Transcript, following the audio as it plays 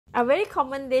A very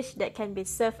common dish that can be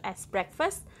served as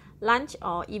breakfast, lunch,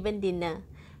 or even dinner.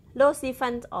 Lou Shu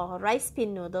Fun or rice pea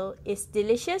noodle is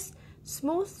delicious,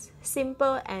 smooth,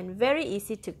 simple, and very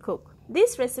easy to cook.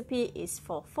 This recipe is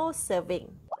for 4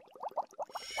 servings.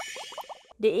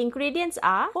 The ingredients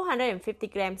are 450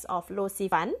 grams of Lou Shu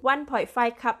Fun,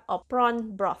 1.5 cup of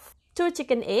prawn broth, 2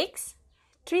 chicken eggs,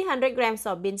 300 grams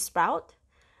of bean sprout,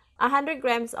 100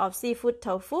 grams of seafood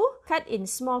tofu cut in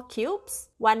small cubes,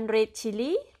 1 red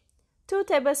chili, 2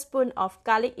 tablespoons of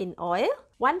garlic in oil,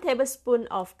 1 tablespoon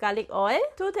of garlic oil,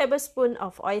 2 tablespoons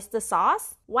of oyster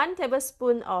sauce, 1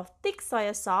 tablespoon of thick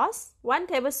soy sauce, 1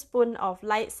 tablespoon of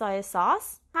light soy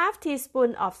sauce, half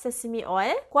teaspoon of sesame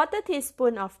oil, quarter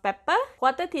teaspoon of pepper,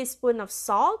 quarter teaspoon of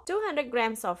salt, 200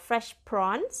 grams of fresh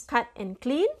prawns cut and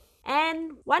clean,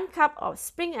 and 1 cup of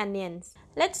spring onions.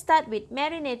 Let's start with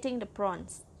marinating the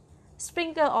prawns.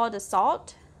 Sprinkle all the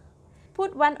salt,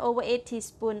 put 1/8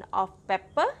 teaspoon of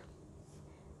pepper,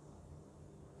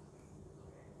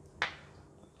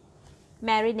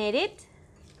 marinate it.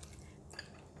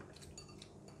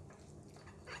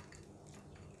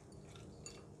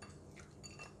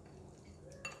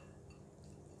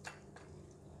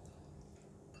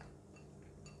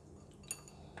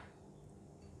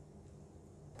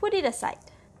 Put it aside.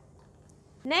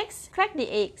 Next, crack the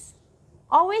eggs.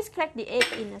 Always crack the egg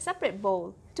in a separate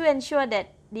bowl to ensure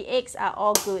that the eggs are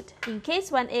all good. In case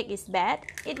one egg is bad,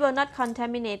 it will not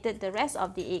contaminate the rest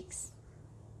of the eggs.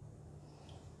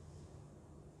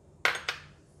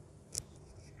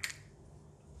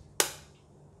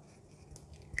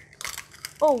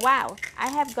 Oh wow, I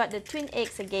have got the twin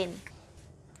eggs again.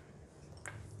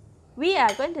 We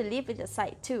are going to leave it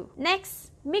aside too.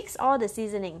 Next, mix all the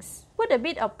seasonings. Put a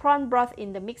bit of prawn broth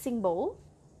in the mixing bowl.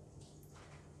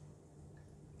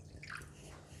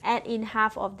 Add in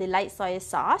half of the light soy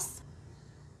sauce,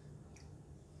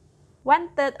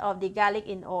 1/3 of the garlic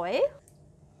in oil,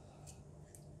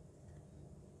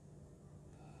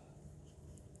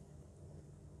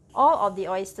 all of the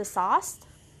oyster sauce,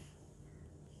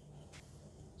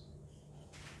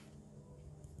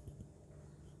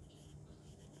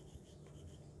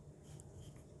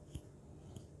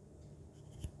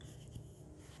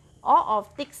 all of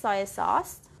thick soy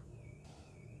sauce,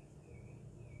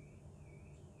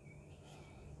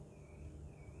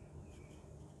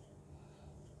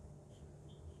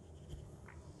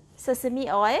 sesame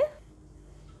oil,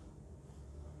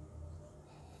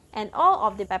 and all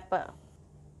of the pepper.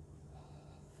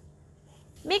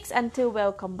 Mix until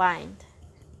well combined.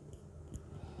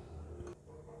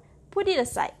 Put it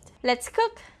aside. Let's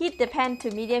cook. Heat the pan to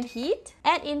medium heat.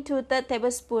 Add in 2/3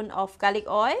 tablespoons of garlic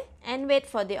oil and wait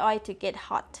for the oil to get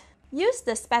hot. Use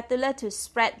the spatula to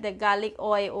spread the garlic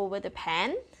oil over the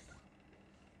pan.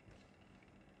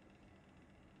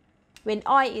 When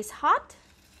oil is hot,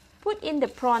 put in the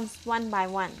prawns one by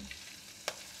one.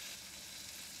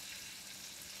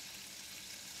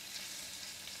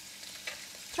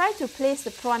 Try to place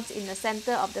the prawns in the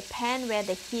center of the pan where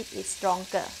the heat is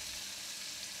stronger.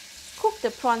 Cook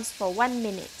the prawns for 1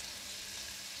 minute.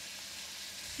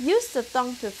 Use the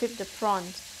tongue to flip the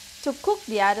prawns to cook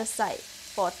the other side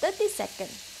for 30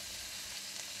 seconds.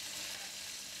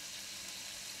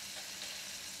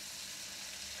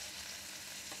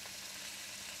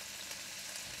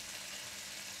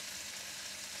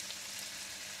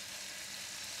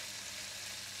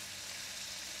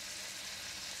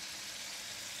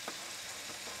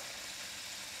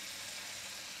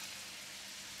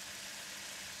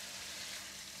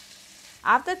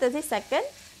 After 30 seconds,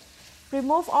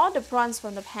 remove all the prawns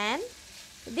from the pan.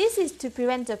 This is to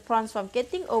prevent the prawns from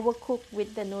getting overcooked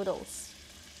with the noodles.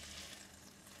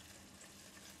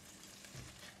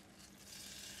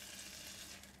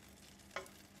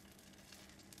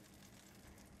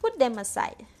 Put them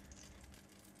aside.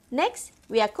 Next,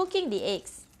 we are cooking the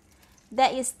eggs.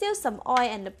 There is still some oil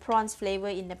and the prawns flavor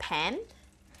in the pan.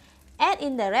 Add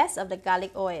in the rest of the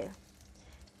garlic oil.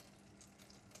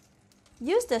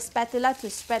 Use the spatula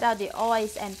to spread out the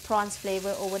oils and prawns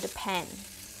flavor over the pan.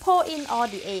 Pour in all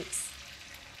the eggs.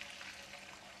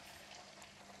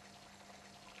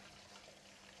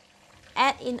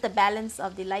 Add in the balance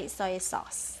of the light soy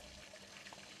sauce.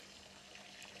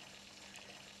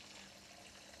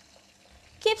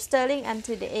 Keep stirring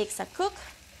until the eggs are cooked.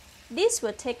 This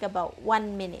will take about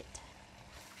 1 minute.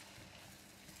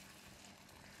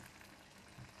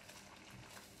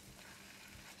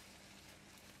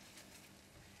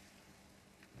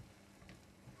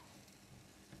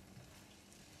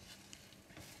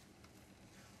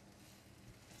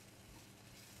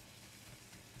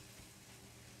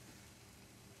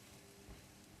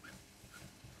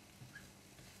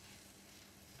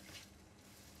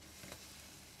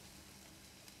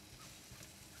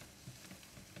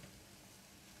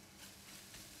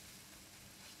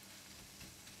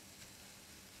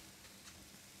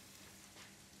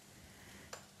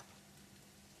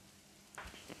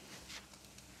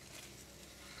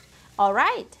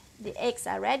 Alright, the eggs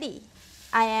are ready.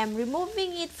 I am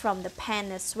removing it from the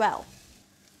pan as well.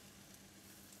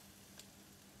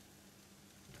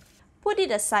 Put it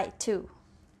aside too.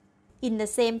 In the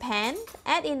same pan,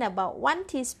 add in about 1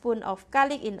 teaspoon of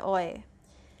garlic in oil.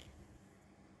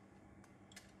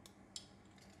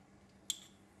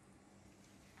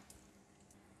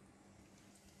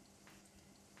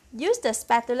 Use the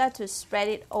spatula to spread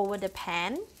it over the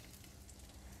pan.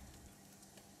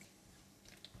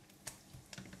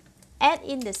 Add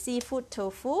in the seafood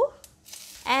tofu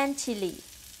and chili.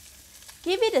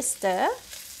 Give it a stir.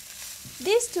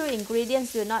 These two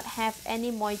ingredients do not have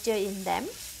any moisture in them,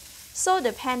 so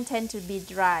the pan tends to be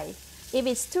dry. If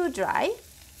it's too dry,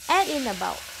 add in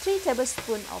about 3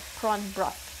 tablespoons of prawn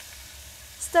broth.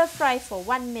 Stir fry for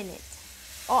 1 minute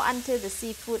or until the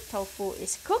seafood tofu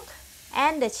is cooked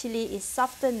and the chili is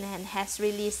softened and has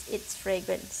released its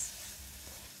fragrance.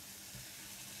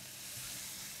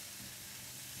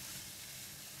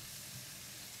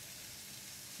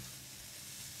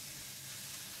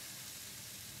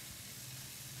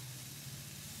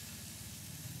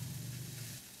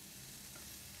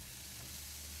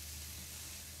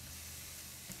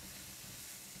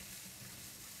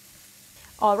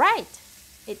 Alright,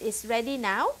 it is ready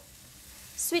now.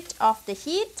 Switch off the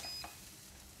heat.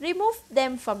 Remove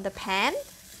them from the pan.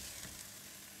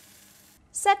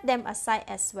 Set them aside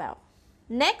as well.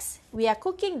 Next, we are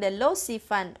cooking the Lou Shu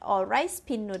Fun or rice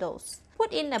pin noodles.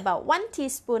 Put in about 1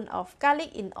 teaspoon of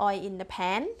garlic in oil in the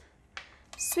pan.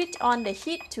 Switch on the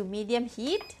heat to medium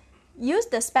heat. Use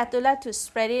the spatula to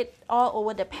spread it all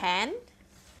over the pan.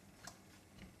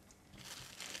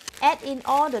 Add in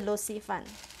all the Lou Shu Fun.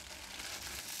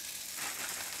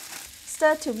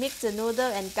 Stir to mix the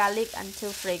noodle and garlic until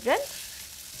fragrant.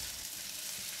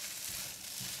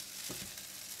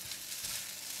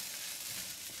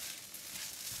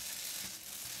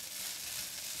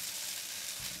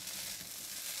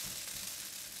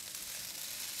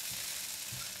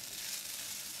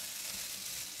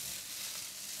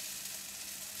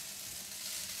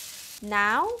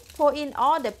 Now, pour in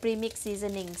all the pre-mixed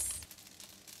seasonings.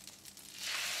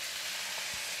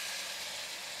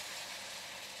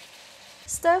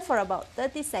 Stir for about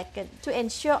 30 seconds to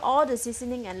ensure all the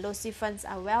seasoning and Lou Shu Funs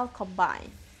are well combined.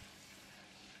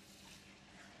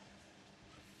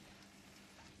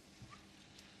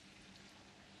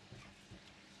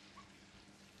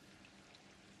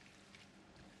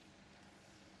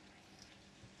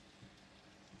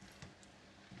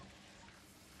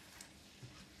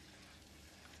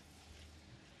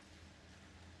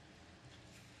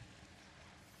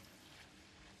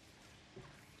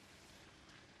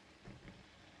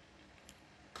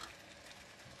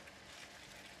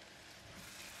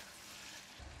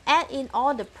 Add in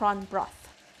all the prawn broth.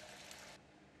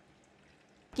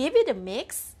 Give it a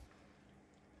mix.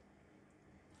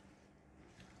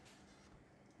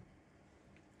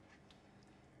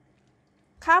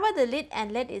 Cover the lid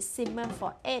and let it simmer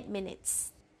for 8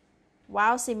 minutes.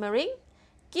 While simmering,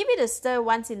 give it a stir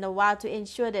once in a while to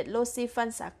ensure that Lou Shu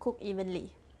Funs are cooked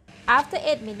evenly. After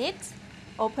 8 minutes,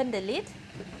 open the lid.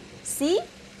 See,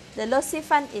 the Lou Shu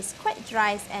Fun is quite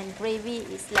dry and gravy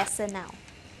is lesser now.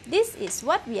 This is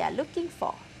what we are looking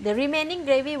for. The remaining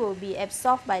gravy will be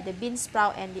absorbed by the bean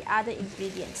sprout and the other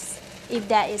ingredients. If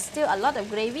there is still a lot of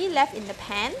gravy left in the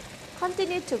pan,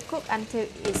 continue to cook until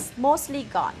it's mostly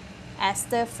gone, as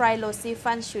stir-fry Lou Shu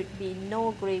Fun should be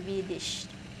no gravy dish.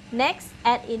 Next,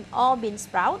 add in all bean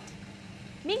sprout.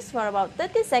 Mix for about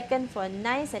 30 seconds for a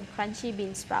nice and crunchy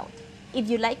bean sprout. If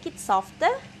you like it softer,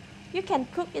 you can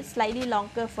cook it slightly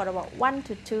longer for about 1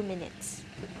 to 2 minutes.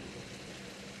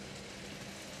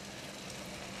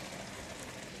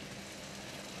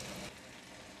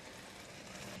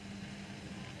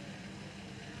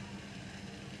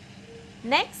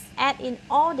 Next, add in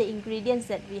all the ingredients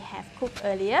that we have cooked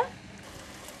earlier.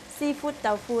 Seafood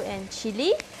tofu and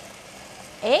chili,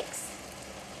 eggs,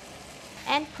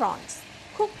 and prawns.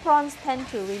 Cooked prawns tend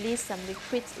to release some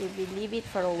liquids if we leave it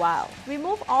for a while.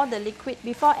 Remove all the liquid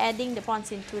before adding the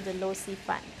prawns into the Lou Shu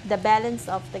Fun. The balance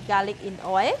of the garlic in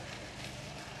oil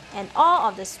and all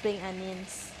of the spring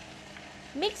onions.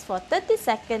 Mix for 30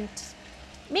 seconds.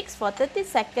 Mix for 30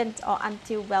 seconds or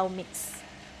until well mixed.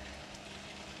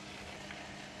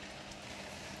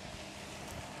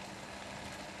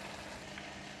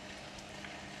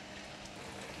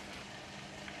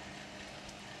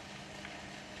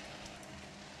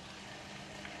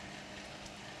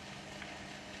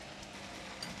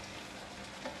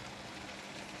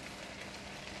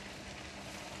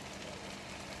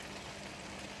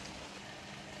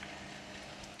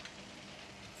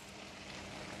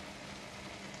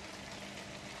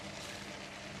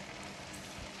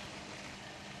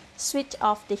 Switch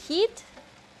off the heat.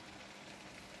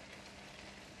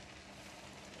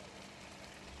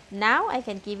 Now I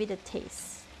can give it a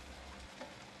taste.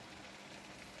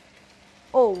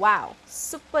 Oh wow,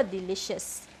 super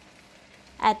delicious.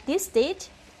 At this stage,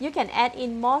 you can add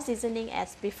in more seasoning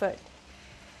as preferred.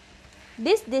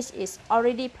 This dish is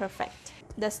already perfect.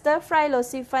 The stir-fry Lou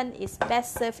Shu Fun is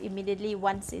best served immediately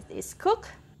once it is cooked.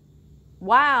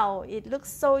 Wow, it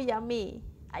looks so yummy.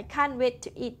 I can't wait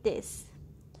to eat this.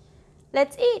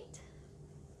 Let's eat!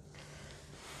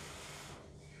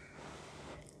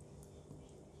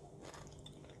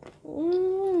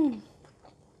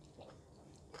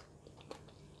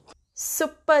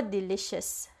 Super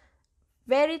delicious.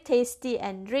 Very tasty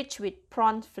and rich with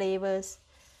prawn flavors.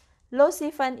 Lou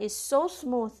Shu Fun is so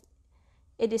smooth.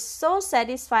 It is so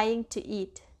satisfying to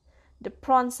eat. The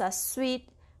prawns are sweet,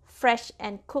 fresh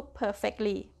and cooked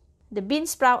perfectly. The bean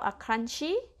sprouts are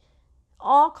crunchy.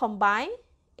 All combined,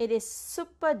 it is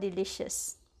super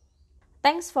delicious.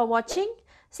 Thanks for watching.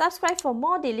 Subscribe for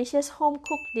more delicious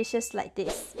home-cooked dishes like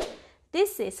this.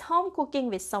 This is Home Cooking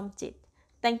with Somjit.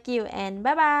 Thank you and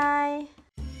bye-bye.